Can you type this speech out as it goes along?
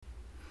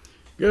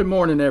Good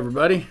morning,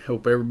 everybody.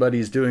 Hope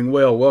everybody's doing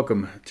well.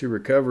 Welcome to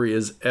Recovery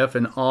is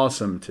Effing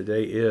Awesome.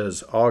 Today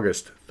is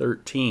August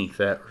 13th.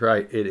 That's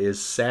right, it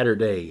is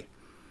Saturday.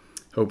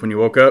 Hope when you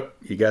woke up,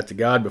 you got to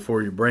God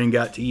before your brain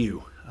got to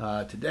you.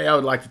 Today I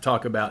would like to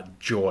talk about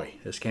joy.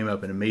 This came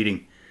up in a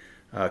meeting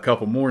a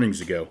couple mornings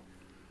ago.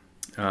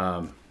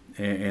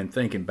 And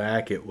thinking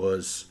back,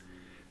 it's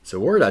a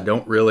word I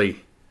don't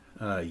really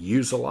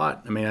use a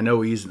lot. I mean, I know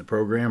we use it in the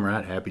program,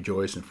 right? Happy,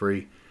 joyous, and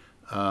free.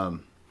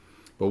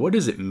 But what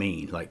does it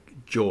mean,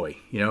 like joy?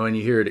 And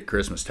you hear it at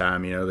Christmas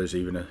time. There's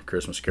even a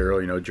Christmas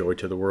carol, joy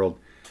to the world.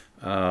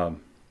 The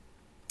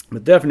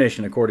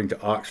definition, according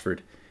to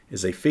Oxford,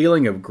 is a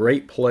feeling of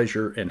great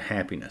pleasure and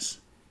happiness.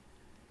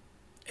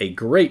 A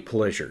great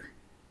pleasure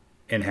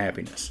and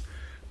happiness.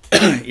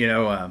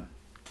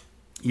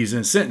 Using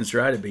a sentence,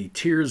 right, it'd be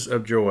tears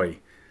of joy.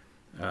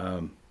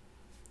 A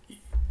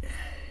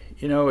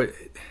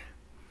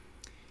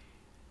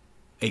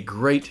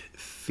great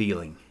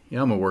feeling.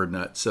 I'm a word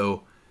nut,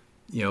 so...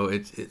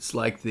 it's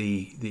like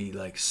the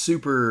like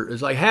super.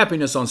 It's like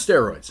happiness on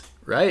steroids,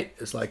 right?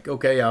 It's like,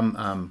 okay,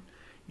 I'm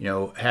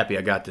happy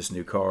I got this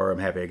new car. I'm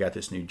happy I got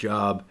this new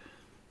job.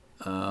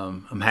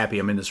 I'm happy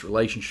I'm in this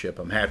relationship.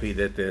 I'm happy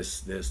that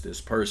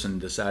this person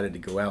decided to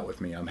go out with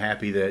me. I'm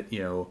happy that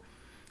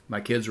my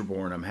kids were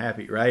born. I'm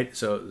happy, right?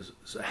 So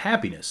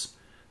happiness,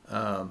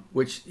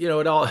 which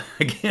it all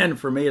again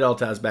for me it all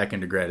ties back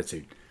into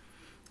gratitude.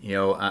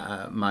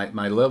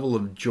 My level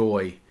of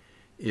joy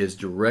is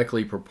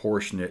directly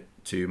proportionate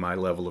to my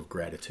level of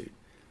gratitude.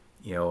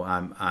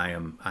 I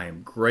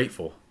am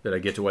grateful that I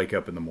get to wake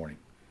up in the morning.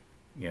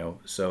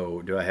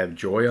 So do I have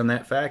joy on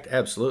that fact?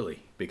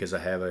 Absolutely, because I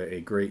have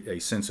a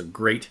sense of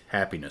great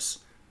happiness,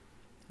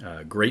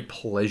 great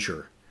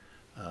pleasure.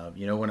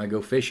 When I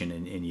go fishing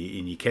and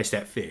you catch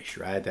that fish,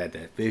 right?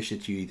 That fish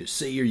that you either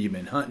see or you've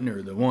been hunting,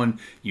 or the one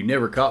you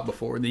never caught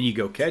before, and then you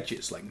go catch it.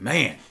 It's like,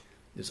 man,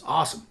 it's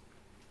awesome.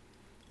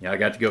 I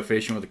got to go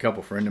fishing with a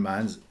couple friends of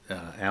mine,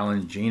 Alan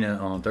and Gina,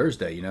 on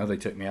Thursday. They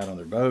took me out on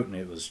their boat, and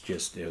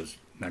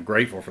I'm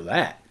grateful for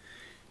that,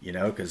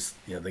 because,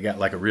 they got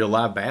like a real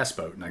live bass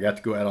boat, and I got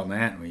to go out on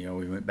that, and,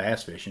 we went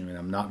bass fishing, and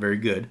I'm not very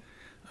good.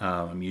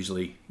 I'm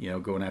usually,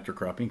 going after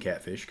crappie and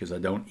catfish because I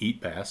don't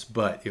eat bass,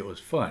 but it was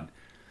fun.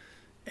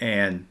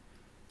 And,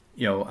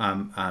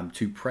 I'm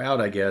too proud,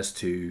 I guess,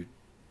 to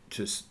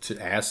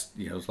ask,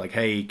 it's like,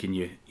 hey, can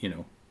you,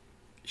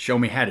 show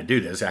me how to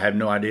do this. I have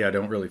no idea. I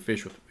don't really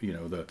fish with,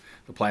 the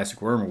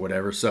plastic worm or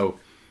whatever. So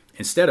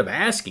instead of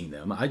asking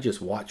them, I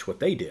just watched what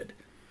they did.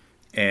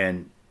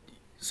 And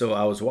so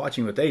I was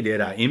watching what they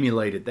did. I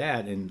emulated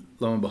that. And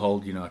lo and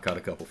behold, I caught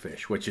a couple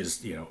fish, which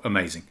is,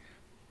 amazing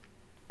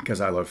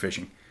because I love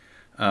fishing.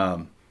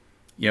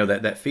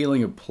 That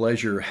feeling of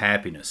pleasure,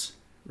 happiness,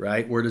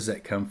 right? Where does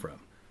that come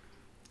from?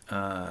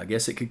 I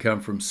guess it could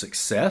come from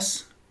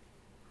success,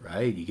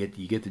 right? You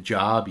get the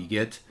job, you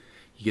get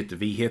the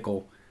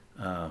vehicle,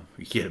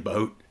 you get a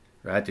boat,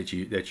 right, that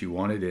you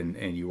wanted,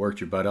 and you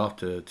worked your butt off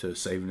to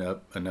saving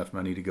up enough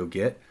money to go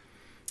get.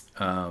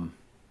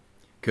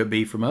 Could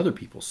be from other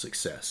people's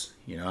success.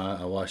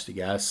 I watched a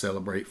guy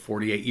celebrate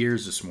 48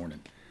 years this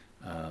morning.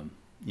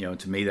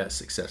 To me that's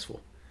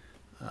successful.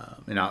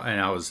 And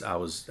I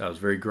was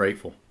very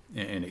grateful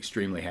and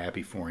extremely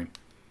happy for him.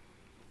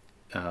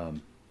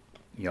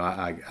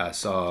 I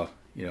saw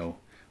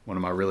one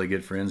of my really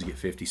good friends get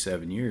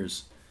 57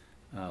 years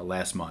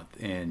last month,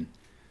 and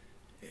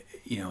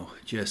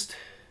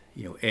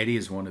Eddie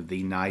is one of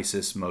the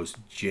nicest, most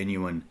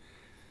genuine,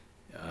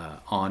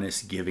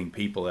 honest, giving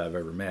people I've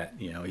ever met.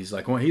 He's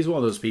one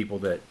of those people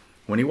that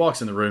when he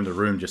walks in the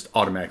room just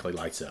automatically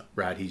lights up,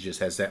 right? He just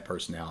has that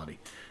personality.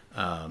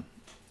 And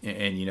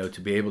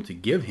to be able to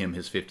give him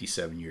his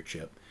 57-year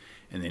chip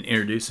and then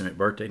introduce him at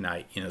birthday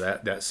night,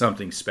 that's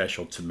something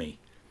special to me,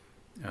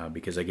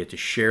 because I get to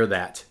share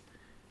that,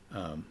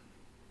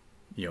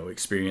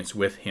 experience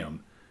with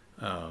him.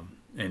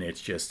 And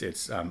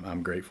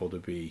I'm grateful to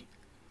be,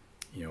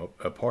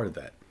 a part of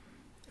that.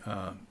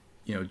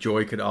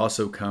 Joy could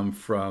also come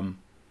from,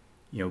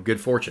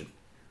 good fortune.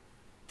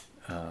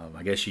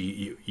 I guess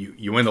you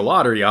win the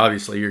lottery,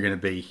 obviously you're going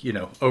to be,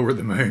 over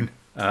the moon,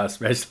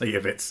 especially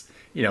if it's,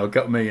 a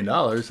couple $1 million.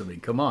 I mean,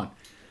 come on.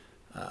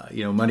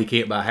 Money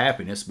can't buy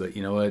happiness, but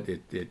you know what?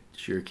 It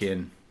sure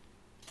can.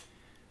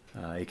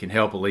 It can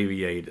help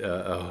alleviate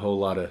a whole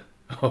lot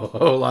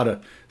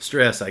of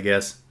stress, I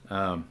guess.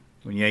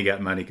 When you ain't got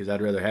money, because I'd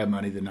rather have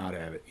money than not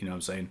have it. You know what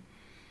I'm saying?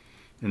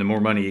 And the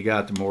more money you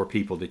got, the more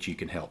people that you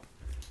can help.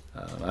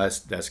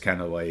 That's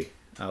kind of the way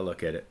I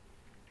look at it.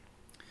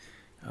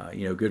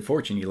 Good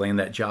fortune, you land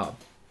that job.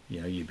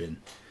 You've been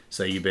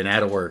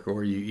out of work,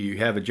 or you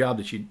have a job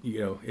that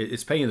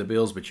it's paying the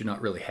bills, but you're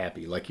not really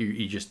happy. Like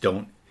you just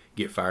don't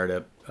get fired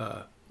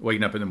up,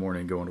 waking up in the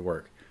morning and going to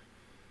work.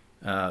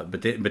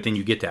 But then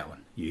you get that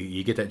one.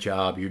 You get that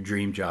job, your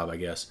dream job, I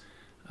guess,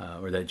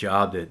 or that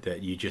job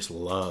that you just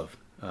love.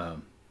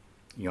 I'm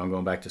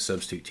going back to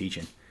substitute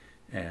teaching,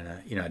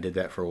 and I did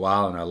that for a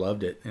while and I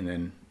loved it. And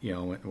then I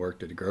went and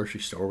worked at a grocery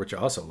store, which I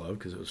also loved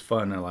because it was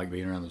fun and I like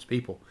being around those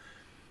people.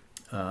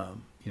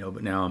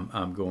 but now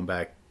I'm going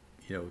back,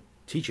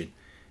 teaching,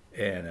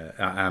 and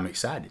I'm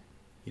excited.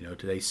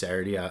 Today's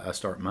Saturday. I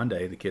start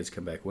Monday. The kids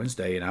come back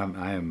Wednesday, and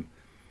I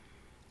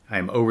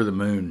am over the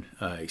moon,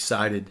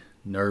 excited,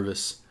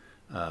 nervous,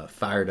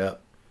 fired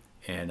up,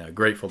 and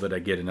grateful that I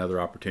get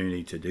another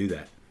opportunity to do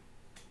that.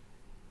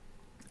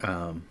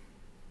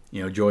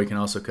 Joy can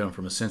also come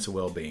from a sense of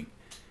well-being.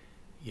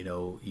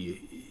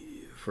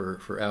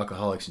 For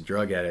alcoholics and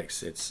drug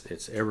addicts,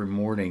 it's every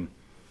morning.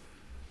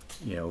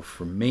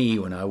 For me,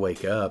 when I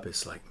wake up,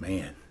 it's like,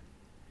 man,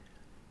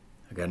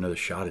 I got another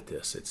shot at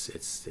this.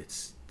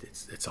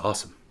 It's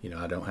awesome.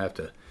 I don't have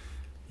to,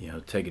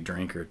 take a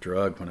drink or a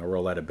drug when I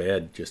roll out of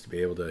bed just to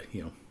be able to,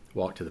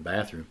 walk to the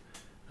bathroom,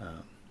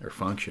 or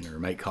function or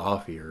make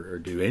coffee or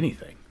do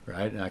anything,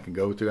 right? And I can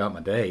go throughout my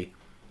day,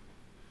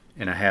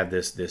 and I have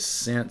this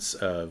sense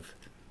of,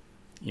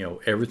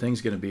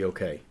 everything's going to be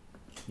okay.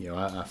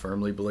 I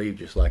firmly believe,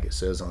 just like it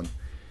says on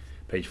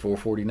page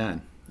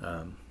 449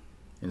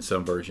 in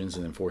some versions,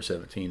 and then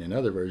 417 in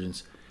other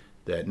versions,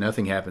 that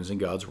nothing happens in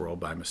God's world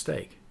by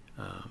mistake.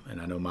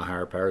 And I know my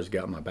higher power has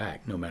got my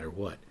back no matter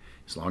what.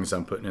 As long as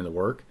I'm putting in the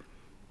work,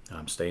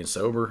 I'm staying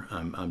sober,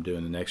 I'm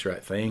doing the next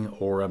right thing,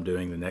 or I'm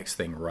doing the next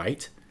thing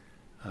right.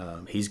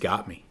 He's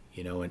got me,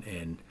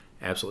 and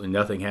absolutely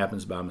nothing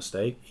happens by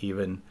mistake.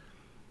 Even,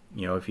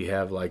 if you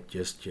have like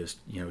just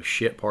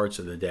shit parts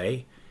of the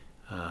day,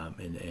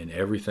 and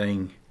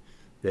everything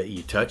that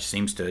you touch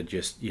seems to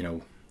just,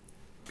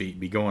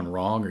 be going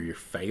wrong, or you're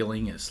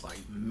failing. It's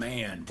like,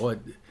 man,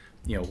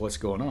 what's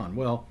going on?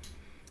 Well,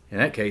 in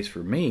that case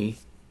for me,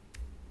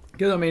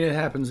 because it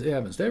happens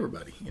to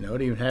everybody,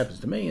 it even happens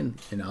to me,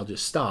 and I'll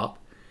just stop.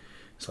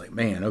 It's like,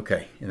 man,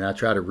 okay. And I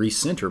try to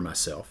recenter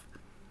myself,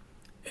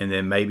 and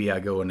then maybe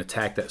I go and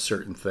attack that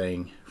certain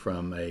thing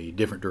from a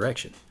different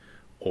direction,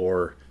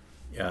 or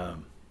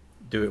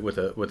do it with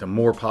a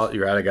more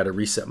positive. Right, I got to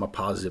reset my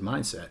positive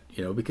mindset,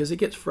 because it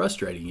gets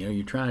frustrating.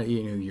 You're trying,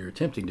 you're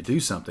attempting to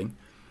do something,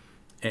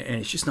 and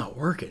it's just not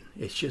working.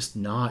 It's just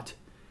not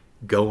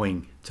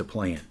going to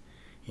plan,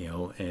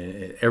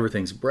 and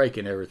everything's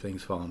breaking,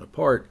 everything's falling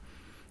apart.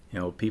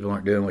 People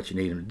aren't doing what you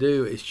need them to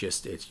do. It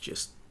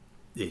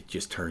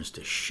just turns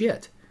to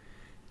shit.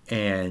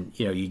 And,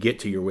 you get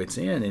to your wit's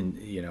end, and,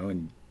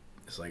 and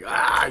it's like,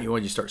 you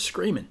want to start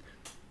screaming.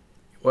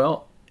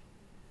 Well,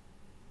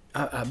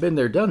 I've been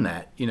there, done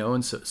that,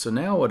 and so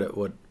now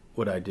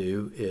what I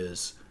do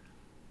is,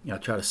 I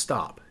try to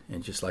stop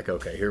and just like,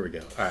 okay, here we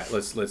go. All right,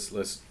 let's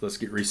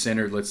get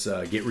recentered. Let's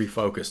get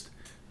refocused.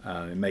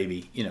 And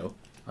maybe, I'm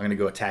going to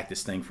go attack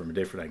this thing from a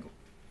different angle.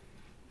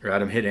 Right,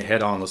 I'm hitting it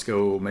head on. Let's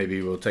go.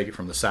 Maybe we'll take it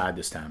from the side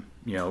this time,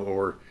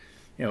 or,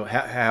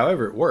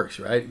 however it works,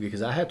 right?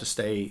 Because I have to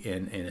stay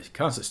in a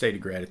constant state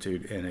of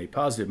gratitude and a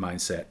positive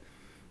mindset.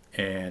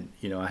 And,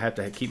 I have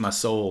to keep my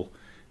soul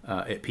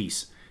at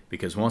peace,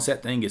 because once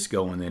that thing gets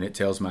going, then it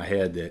tells my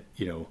head that,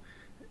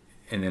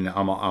 and then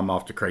I'm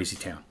off to crazy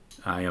town.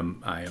 I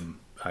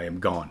am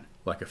gone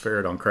like a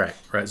ferret on crack,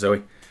 right,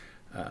 Zoe?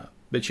 But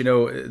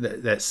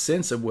that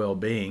sense of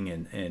well-being,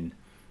 and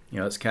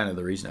that's kind of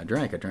the reason I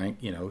drank. I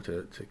drank,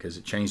 because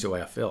it changed the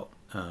way I felt.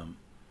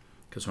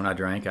 Because when I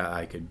drank,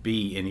 I could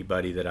be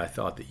anybody that I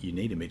thought that you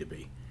needed me to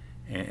be,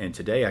 and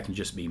today I can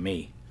just be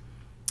me.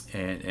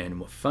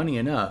 And funny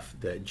enough,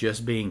 that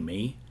just being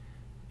me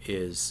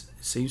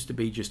seems to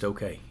be just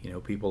okay.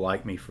 People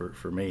like me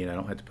for me, and I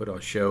don't have to put on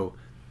a show.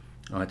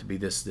 I don't have to be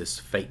this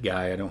fake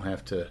guy. I don't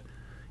have to,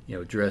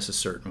 dress a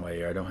certain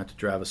way. Or I don't have to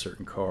drive a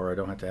certain car. I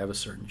don't have to have a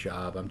certain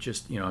job. I'm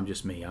just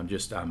me.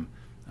 I'm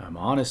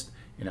honest,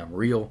 and I'm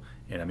real,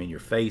 and I'm in your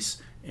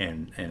face,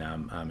 and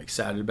I'm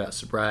excited about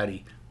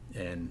sobriety,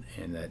 and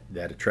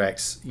that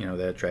attracts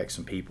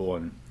some people,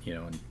 and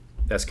and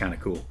that's kind of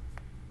cool.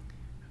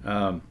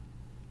 And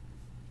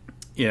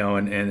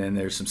then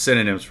there's some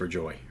synonyms for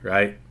joy,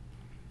 right?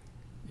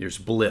 There's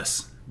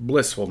bliss,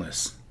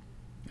 blissfulness,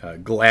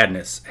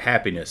 gladness,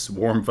 happiness,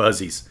 warm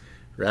fuzzies,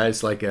 right?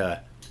 It's like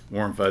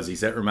warm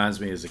fuzzies. That reminds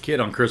me as a kid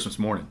on Christmas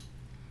morning,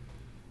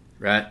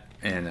 right?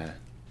 And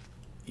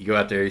you go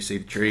out there, you see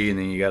the tree, and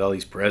then you got all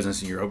these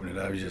presents, and you're opening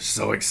it up. You're just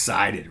so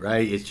excited,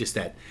 right? It's just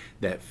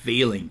that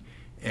feeling,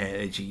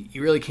 and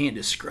you really can't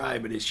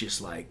describe it. It's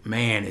just like,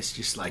 man, it's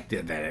just like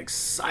that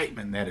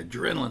excitement, that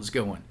adrenaline's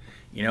going,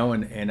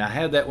 and I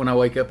have that when I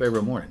wake up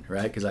every morning,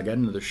 right? Because I got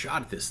another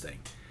shot at this thing.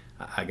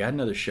 I got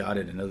another shot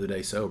at another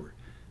day sober.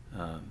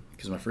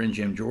 Because my friend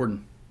Jim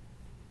Jordan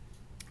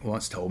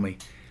once told me,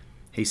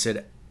 he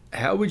said,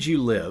 how would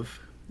you live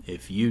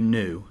if you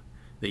knew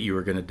that you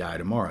were going to die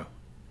tomorrow?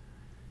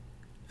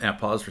 And I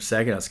paused for a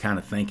second. I was kind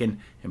of thinking.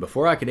 And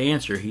before I could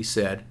answer, he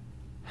said,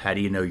 how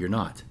do you know you're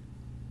not?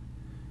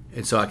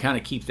 And so I kind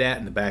of keep that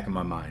in the back of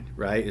my mind,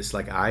 right? It's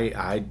like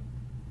I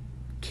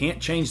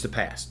can't change the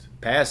past.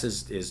 Past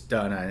is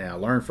done. I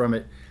learn from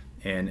it,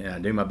 and I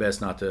do my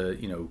best not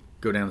to,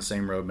 go down the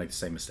same road, make the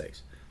same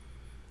mistakes.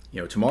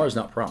 Tomorrow's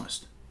not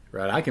promised,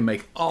 right? I can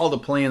make all the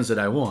plans that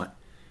I want.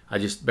 I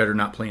just better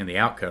not plan the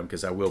outcome,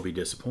 because I will be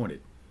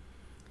disappointed.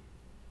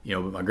 But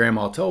my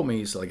grandma told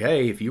me, it's like,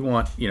 hey, if you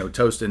want,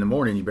 toast in the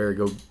morning, you better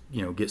go,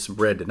 get some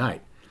bread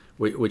tonight.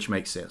 which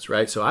makes sense,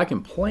 right? So I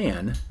can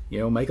plan,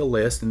 make a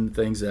list and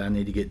things that I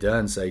need to get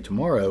done, say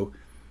tomorrow,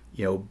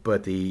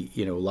 but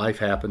life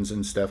happens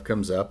and stuff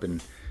comes up,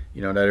 and,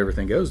 not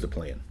everything goes to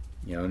plan.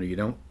 You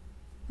don't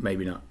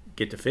maybe not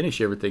get to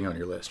finish everything on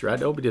your list, right?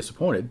 Don't be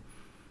disappointed.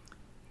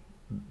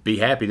 Be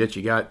happy that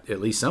you got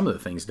at least some of the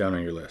things done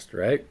on your list,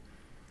 right?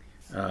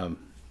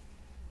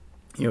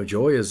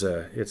 Joy is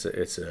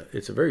it's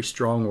a very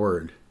strong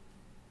word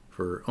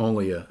for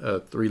only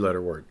a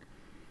 3-letter word.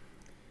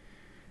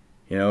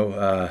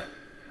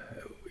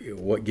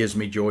 What gives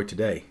me joy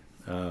today?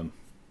 Going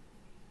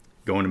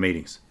to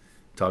meetings,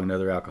 talking to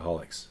other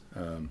alcoholics,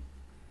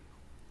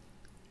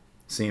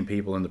 seeing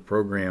people in the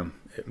program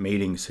at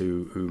meetings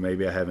who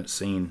maybe I haven't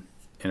seen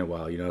in a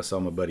while. I saw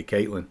my buddy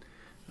Caitlin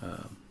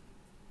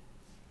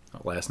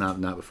last night, the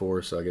night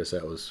before, so I guess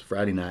that was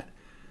Friday night.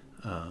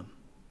 I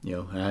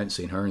hadn't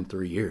seen her in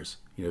 3 years.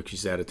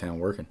 She's out of town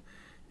working,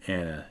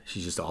 and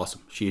she's just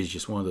awesome. She is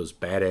just one of those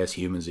badass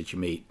humans that you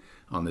meet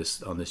on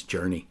this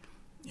journey,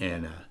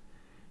 and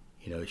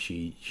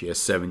she has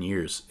 7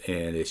 years,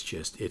 and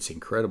it's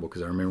incredible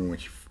because I remember when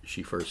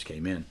she first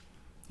came in.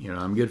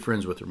 I'm good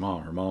friends with her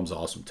mom. Her mom's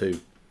awesome too,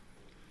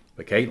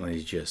 but Caitlin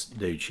is just,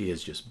 dude, she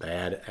is just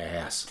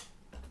badass.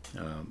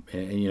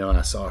 And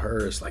I saw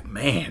her, it's like,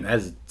 man,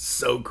 that's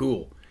so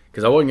cool.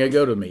 Because I wasn't going to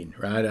go to a meeting,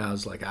 right? I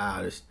was like,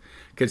 I just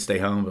could stay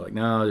home. But like,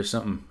 no, there's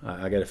something,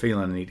 I got a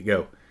feeling I need to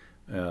go.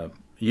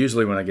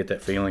 Usually when I get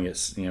that feeling,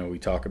 it's, we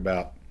talk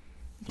about,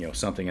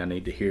 something I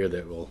need to hear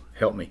that will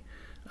help me.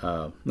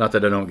 Not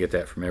that I don't get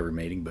that from every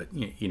meeting, but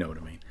you know what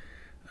I mean.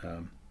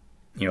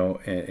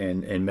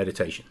 And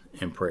meditation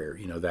and prayer,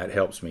 that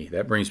helps me.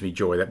 That brings me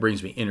joy. That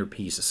brings me inner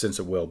peace, a sense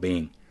of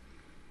well-being.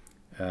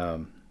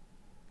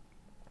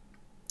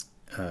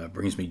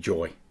 Brings me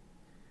joy,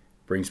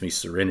 brings me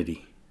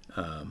serenity,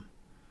 and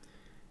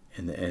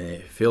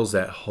it fills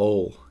that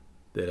hole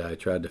that I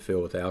tried to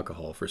fill with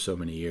alcohol for so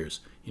many years.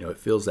 It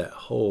fills that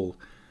hole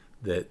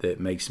that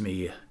makes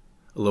me a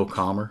little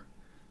calmer,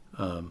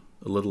 a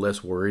little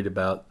less worried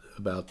about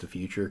the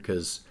future,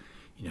 because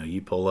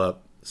you pull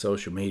up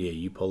social media,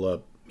 you pull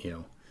up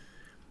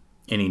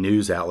any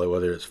news outlet,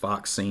 whether it's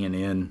Fox,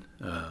 CNN,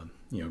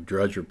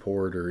 Drudge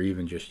Report, or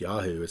even just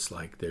Yahoo. It's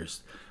like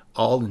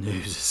all the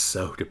news is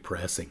so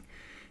depressing.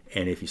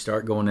 And if you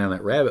start going down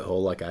that rabbit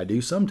hole like I do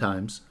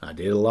sometimes, I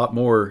did a lot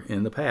more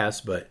in the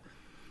past, but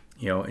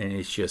and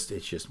it's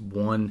just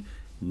one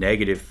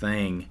negative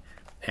thing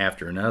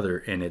after another,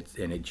 and it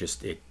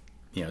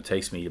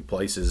takes me to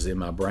places in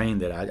my brain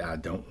that I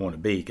don't want to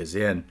be, because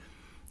then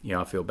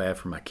I feel bad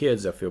for my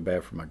kids, I feel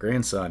bad for my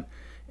grandson,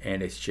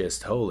 and it's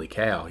just, holy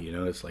cow,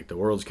 it's like the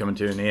world's coming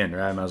to an end,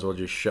 right? I might as well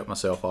just shut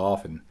myself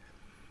off and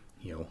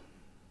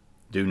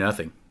do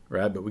nothing.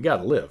 Right? But we got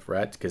to live,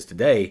 right? Because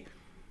today,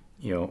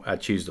 I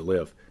choose to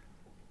live.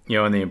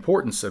 And the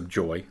importance of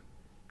joy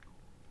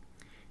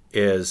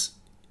is,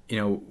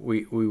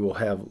 we will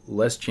have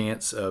less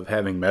chance of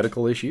having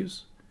medical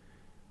issues,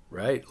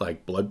 right?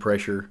 Like blood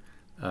pressure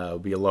will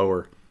be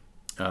lower,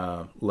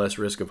 less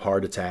risk of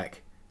heart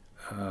attack,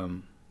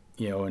 and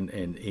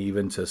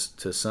even to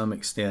some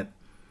extent,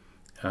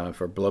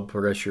 if our blood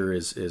pressure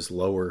is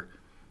lower,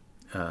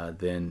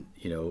 then,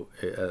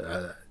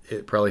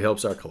 it probably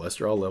helps our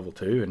cholesterol level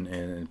too.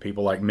 And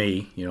people like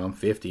me, I'm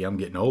 50, I'm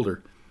getting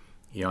older.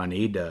 I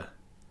need a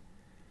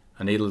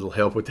little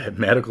help with that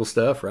medical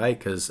stuff, right?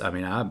 Because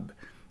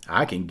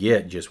I can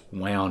get just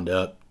wound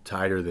up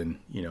tighter than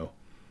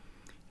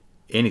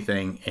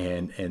anything,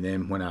 and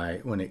then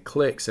when it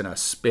clicks and I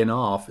spin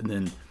off, and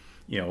then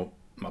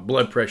my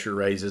blood pressure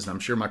raises, and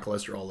I'm sure my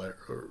cholesterol,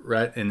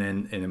 right, and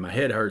then my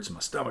head hurts and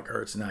my stomach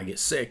hurts, and I get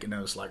sick, and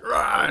I was like,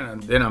 rah,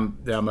 and then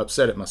I'm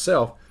upset at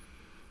myself.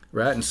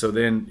 Right, and so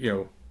then,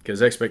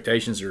 because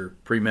expectations are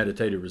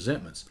premeditated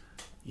resentments,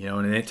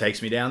 and then it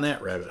takes me down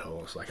that rabbit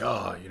hole. It's like,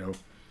 and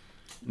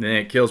then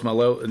it kills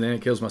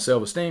my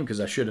self-esteem because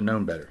I should have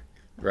known better,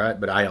 right?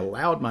 But I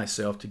allowed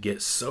myself to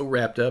get so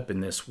wrapped up in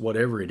this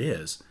whatever it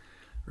is,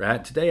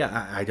 right? Today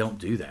I don't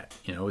do that.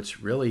 It's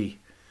really,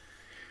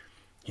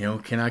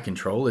 can I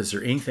control? Is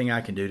there anything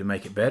I can do to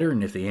make it better?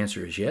 And if the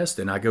answer is yes,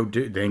 then go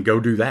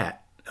do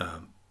that.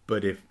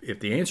 But if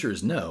the answer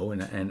is no,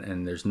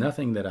 and there's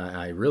nothing that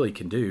I really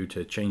can do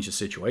to change the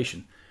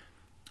situation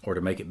or to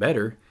make it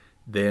better,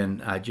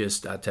 then I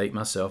take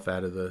myself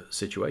out of the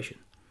situation,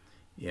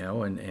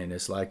 and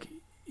it's like,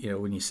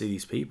 when you see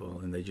these people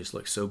and they just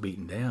look so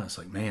beaten down, it's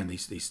like, man,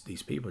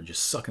 these people are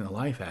just sucking the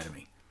life out of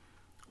me.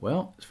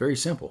 Well, it's very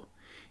simple.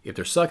 If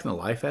they're sucking the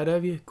life out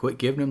of you, quit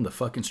giving them the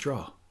fucking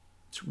straw.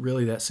 It's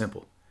really that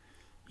simple.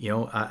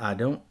 I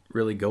don't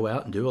really go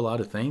out and do a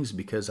lot of things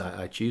because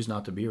I choose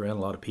not to be around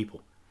a lot of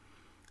people.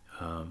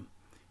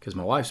 Because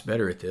my wife's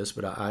better at this,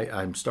 but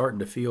I'm starting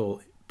to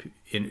feel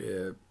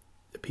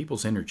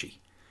people's energy,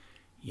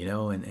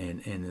 and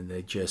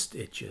they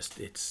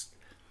it's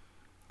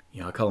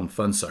I call them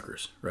fun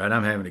suckers, right?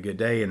 I'm having a good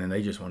day, and then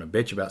they just want to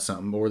bitch about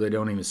something, or they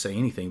don't even say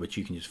anything, but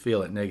you can just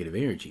feel that negative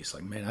energy. It's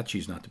like, man, I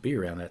choose not to be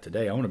around that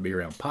today. I want to be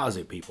around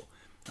positive people.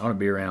 I want to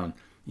be around,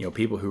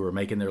 people who are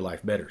making their life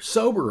better,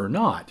 sober or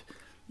not.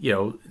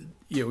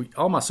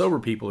 all my sober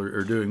people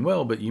are doing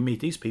well, but you meet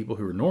these people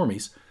who are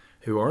normies,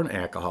 who aren't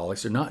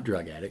alcoholics, they're not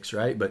drug addicts,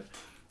 right?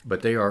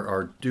 But they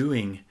are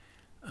doing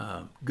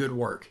good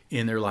work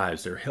in their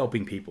lives. They're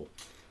helping people.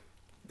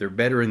 They're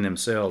bettering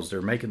themselves.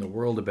 They're making the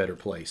world a better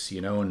place,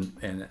 and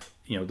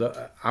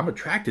I'm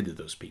attracted to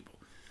those people,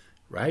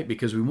 right?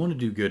 Because we want to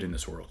do good in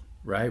this world,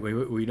 right?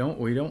 We don't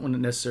want to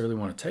necessarily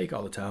want to take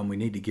all the time. We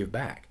need to give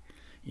back,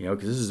 because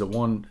this is the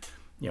one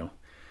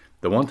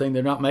thing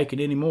they're not making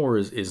anymore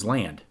is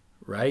land,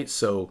 right?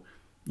 So,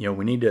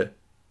 we need to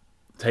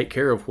take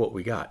care of what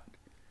we got,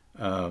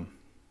 and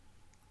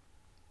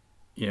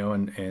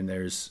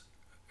there's,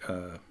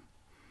 I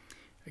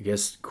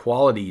guess,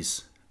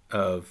 qualities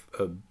of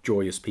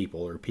joyous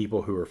people, or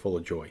people who are full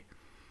of joy,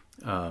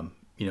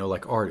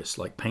 like artists,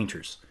 like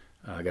painters.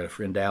 I got a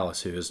friend,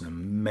 Dallas, who is an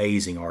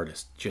amazing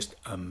artist, just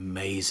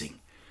amazing,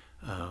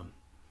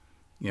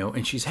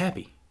 and she's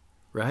happy,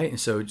 right? And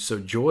so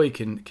joy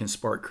can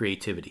spark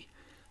creativity.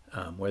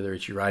 Whether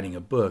it's you're writing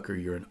a book, or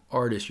you're an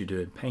artist, you're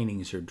doing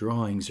paintings or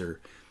drawings, or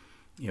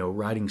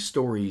writing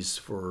stories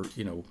for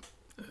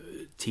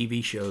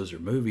TV shows or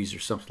movies or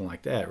something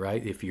like that,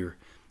 right? If you're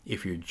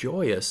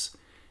joyous,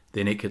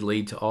 then it could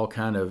lead to all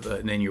kind of,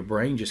 and then your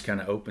brain just kind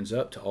of opens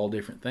up to all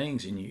different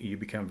things, and you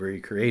become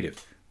very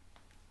creative.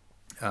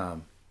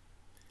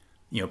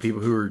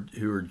 People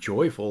who are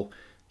joyful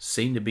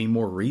seem to be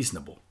more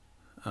reasonable.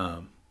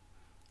 The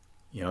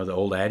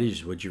old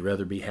adage, would you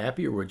rather be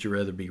happy or would you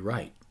rather be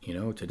right?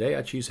 Today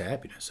I choose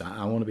happiness.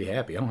 I want to be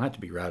happy. I don't have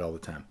to be right all the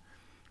time.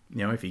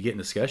 If you get in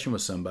discussion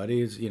with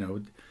somebody,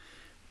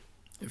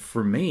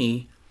 for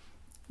me,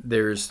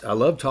 I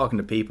love talking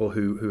to people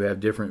who have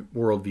different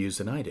worldviews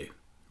than I do,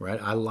 right?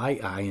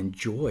 I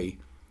enjoy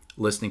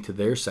listening to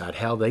their side,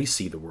 how they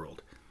see the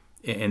world,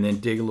 and then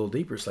dig a little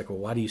deeper. It's like, well,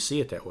 why do you see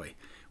it that way?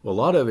 Well, a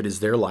lot of it is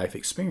their life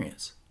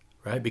experience,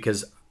 right?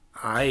 Because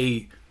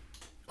I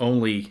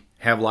only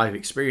have life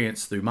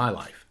experience through my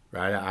life,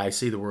 right? I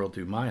see the world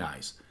through my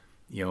eyes,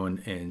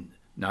 and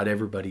not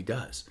everybody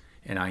does.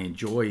 And I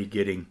enjoy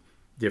getting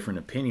different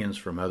opinions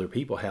from other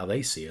people, how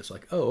they see it. It's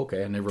like, oh,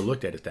 okay, I never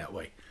looked at it that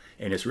way.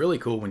 And it's really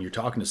cool when you're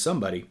talking to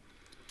somebody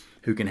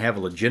who can have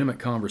a legitimate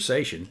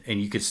conversation, and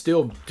you could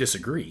still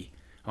disagree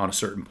on a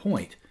certain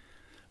point,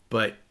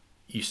 but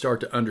you start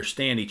to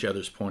understand each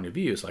other's point of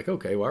view. It's like,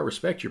 okay, well, I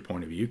respect your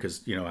point of view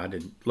because, I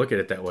didn't look at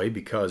it that way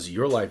because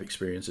your life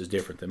experience is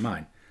different than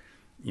mine,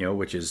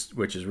 which is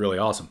really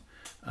awesome.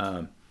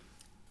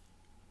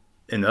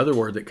 Another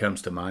word that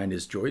comes to mind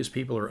is joyous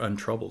people are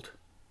untroubled,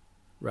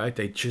 right?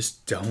 They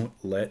just don't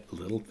let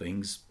little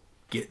things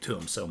get to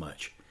them so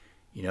much.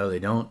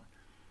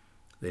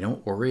 They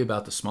don't worry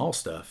about the small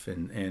stuff,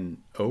 and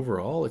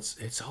overall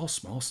it's all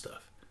small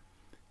stuff,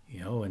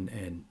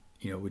 and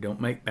we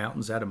don't make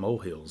mountains out of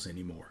molehills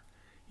anymore,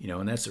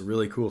 and that's a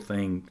really cool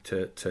thing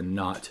to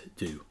not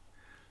do.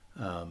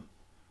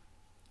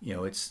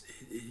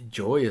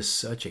 Joy is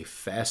such a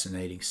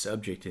fascinating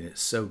subject, and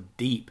it's so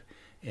deep,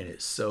 and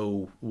it's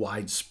so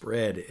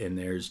widespread, and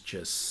there's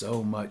just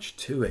so much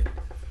to it.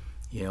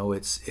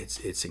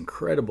 It's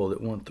incredible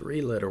that one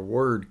 3-letter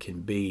word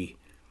can be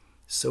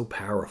so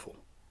powerful.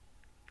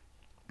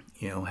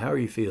 How are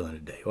you feeling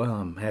today? Well,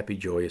 I'm happy,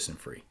 joyous, and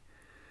free.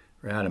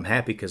 Right? I'm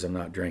happy because I'm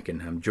not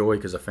drinking. I'm joy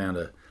because I found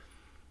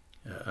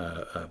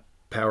a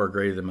power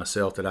greater than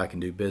myself that I can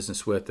do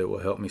business with that will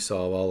help me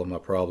solve all of my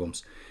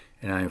problems.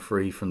 And I am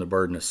free from the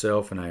burden of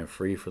self, and I am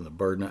free from the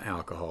burden of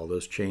alcohol.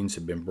 Those chains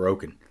have been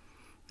broken,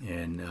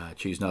 and I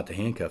choose not to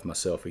handcuff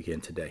myself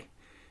again today.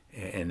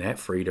 And that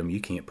freedom,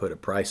 you can't put a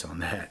price on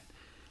that.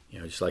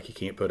 Just like you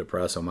can't put a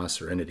price on my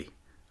serenity.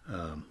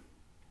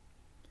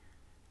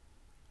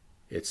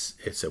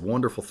 It's a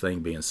wonderful thing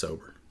being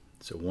sober.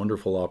 It's a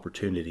wonderful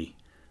opportunity.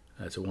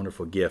 It's a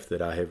wonderful gift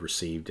that I have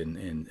received,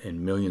 and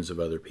millions of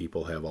other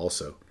people have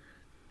also.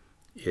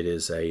 It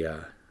is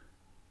a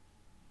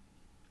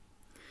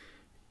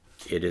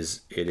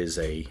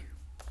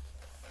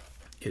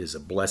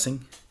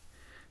blessing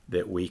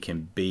that we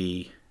can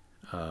be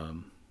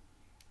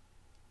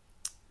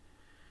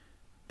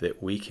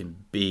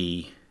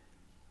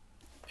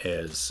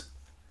as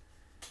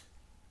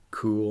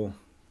cool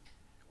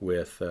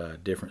with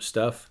different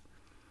stuff.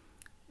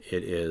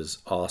 It is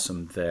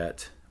awesome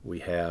that we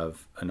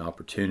have an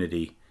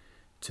opportunity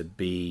to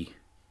be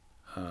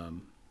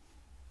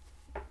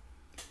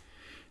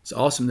it's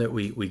awesome that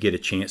we get a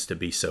chance to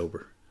be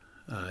sober.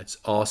 It's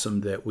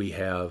awesome that we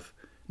have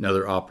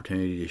another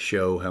opportunity to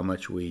show how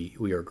much we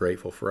are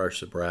grateful for our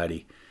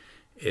sobriety.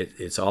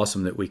 It's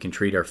awesome that we can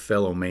treat our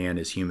fellow man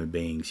as human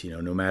beings,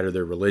 no matter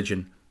their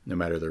religion, no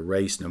matter their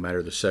race, no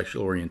matter their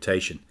sexual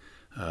orientation.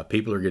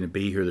 People are going to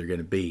be who they're going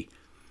to be.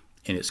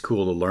 And it's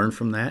cool to learn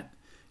from that.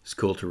 It's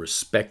cool to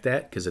respect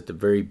that, because at the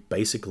very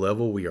basic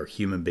level, we are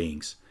human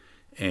beings.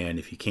 And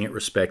if you can't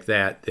respect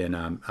that, then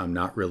I'm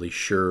not really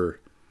sure.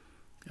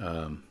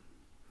 I'm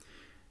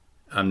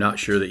not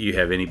sure that you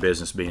have any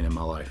business being in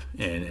my life.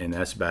 And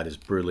that's about as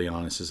brutally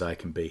honest as I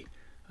can be.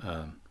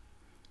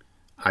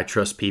 I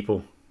trust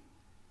people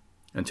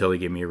until they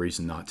give me a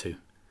reason not to.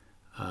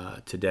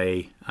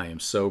 Today, I am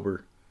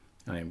sober.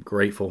 I am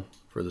grateful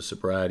for the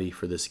sobriety,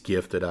 for this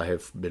gift that I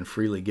have been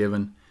freely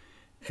given,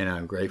 and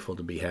I'm grateful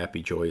to be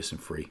happy, joyous,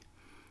 and free.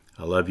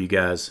 I love you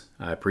guys.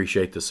 I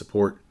appreciate the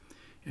support.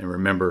 And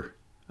remember,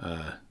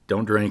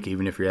 don't drink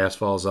even if your ass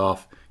falls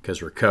off,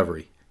 because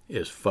recovery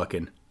is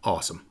fucking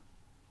awesome.